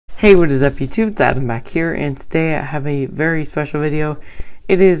Hey, what is up YouTube? It's Adam back here, and today I have a very special video.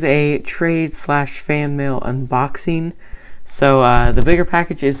 It is a trade slash fan mail unboxing. So the bigger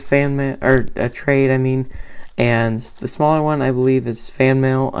package is fan mail, or a trade I mean, and the smaller one I believe is fan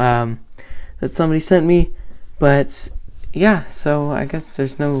mail that somebody sent me. But yeah, so I guess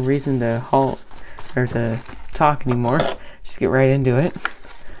there's no reason to halt or to talk anymore. Just get right into it.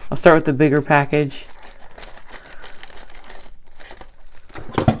 I'll start with the bigger package.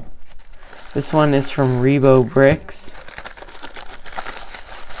 This one is from Rebo Bricks.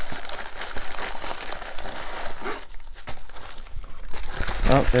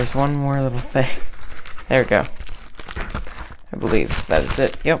 Oh, there's one more little thing. There we go. I believe that is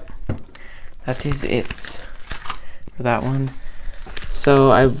it. Yep. That is it for that one.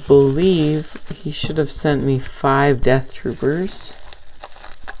 So I believe he should have sent me 5 Death Troopers.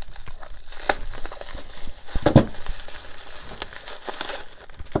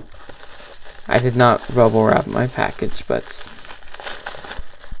 I did not bubble wrap my package, but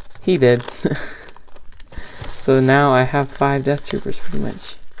he did. So now I have 5 Death Troopers pretty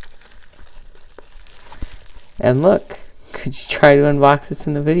much. And look, could you try to unbox this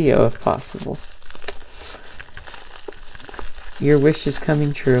in the video if possible? Your wish is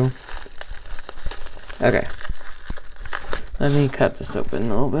coming true. Okay. Let me cut this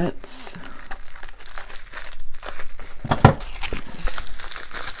open a little bit.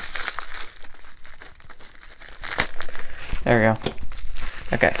 There we go.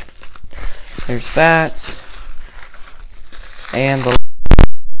 Okay. There's that. And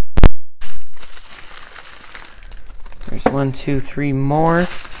there's 1, 2, 3 more.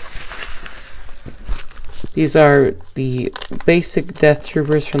 These are the basic Death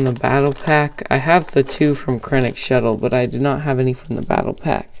Troopers from the Battle Pack. I have the 2 from Krennic Shuttle, but I do not have any from the Battle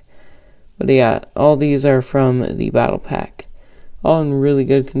Pack. But yeah, all these are from the Battle Pack. All in really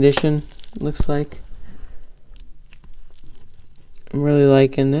good condition, looks like. I'm really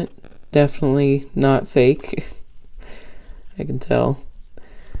liking it. Definitely not fake. I can tell.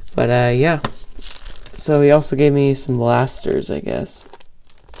 But yeah. So he also gave me some blasters, I guess.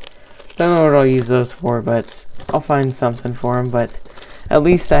 Don't know what I'll use those for, but I'll find something for him. But at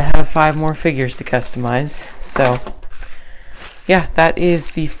least I have 5 more figures to customize. So yeah, that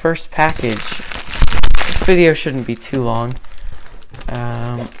is the first package. This video shouldn't be too long.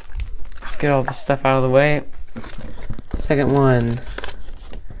 Let's get all this stuff out of the way. Second one.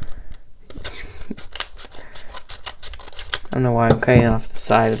 I don't know why I'm cutting off the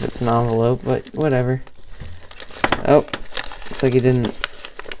side if it's an envelope, but whatever. Oh, looks like he didn't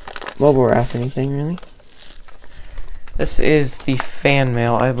bubble wrap anything, really. This is the fan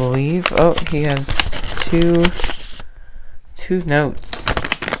mail, I believe. Oh, he has two notes.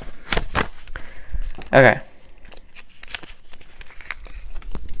 Okay.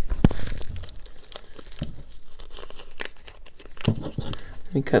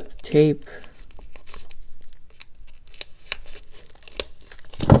 Let me cut the tape.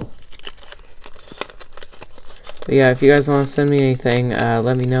 But yeah, if you guys want to send me anything,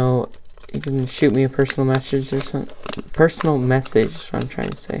 let me know. You can shoot me a personal message or something. Personal message is what I'm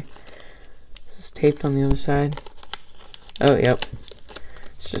trying to say. Is this taped on the other side? Oh, yep.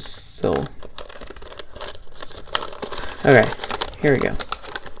 It's just still. Okay, here we go.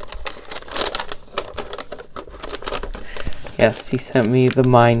 Yes, he sent me the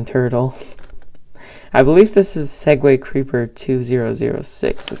Mine Turtle. I believe this is Segway Creeper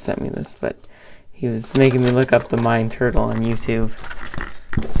 2006 that sent me this, but he was making me look up the Mine Turtle on YouTube.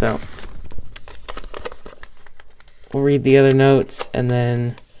 So we'll read the other notes and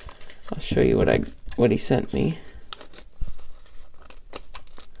then I'll show you what he sent me.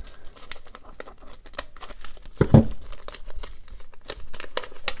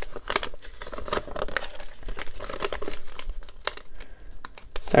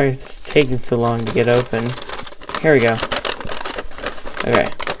 Sorry if this is taking so long to get open. Here we go. Okay.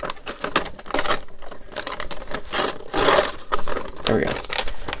 There we go.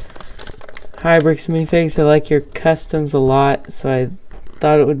 Hi, Bricks and Minifigs. I like your customs a lot, so I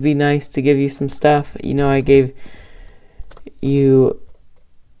thought it would be nice to give you some stuff. You know, I gave you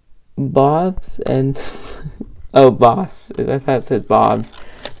Bob's and oh, Boss. I thought it said Bob's.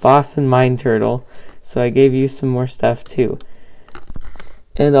 Boss and Mine Turtle. So I gave you some more stuff too.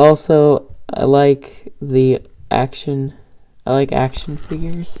 And also, I like action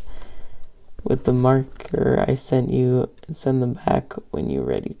figures with the marker I sent you, and send them back when you're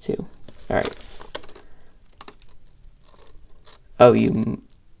ready to. Alright. Oh,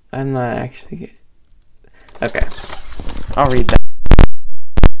 I'm not actually. Okay. I'll read that.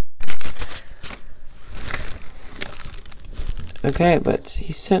 Okay, but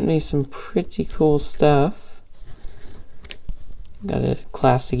he sent me some pretty cool stuff. Got a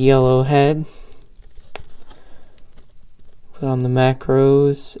classic yellow head. Put on the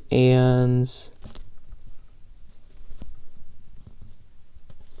macros, and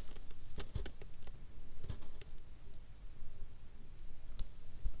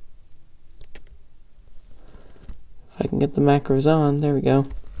if I can get the macros on, there we go.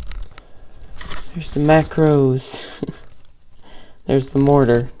 There's the macros. There's the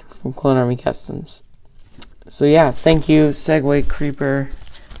mortar from Clone Army Customs. So yeah, thank you, Segway Creeper.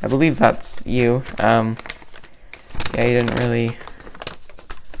 I believe that's you. Yeah, you didn't really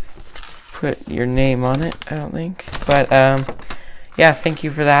put your name on it, I don't think. But yeah, thank you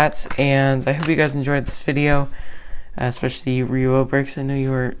for that, and I hope you guys enjoyed this video, especially Rio Bricks. I know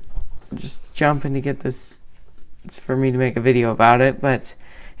you were just jumping to get this for me to make a video about it, but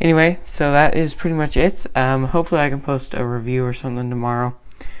anyway, so that is pretty much it. Hopefully I can post a review or something tomorrow,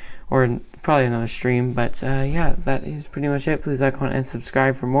 or probably another stream, but yeah, that is pretty much it. Please like, comment, and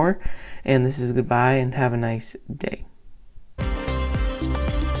subscribe for more, and this is goodbye, and have a nice day.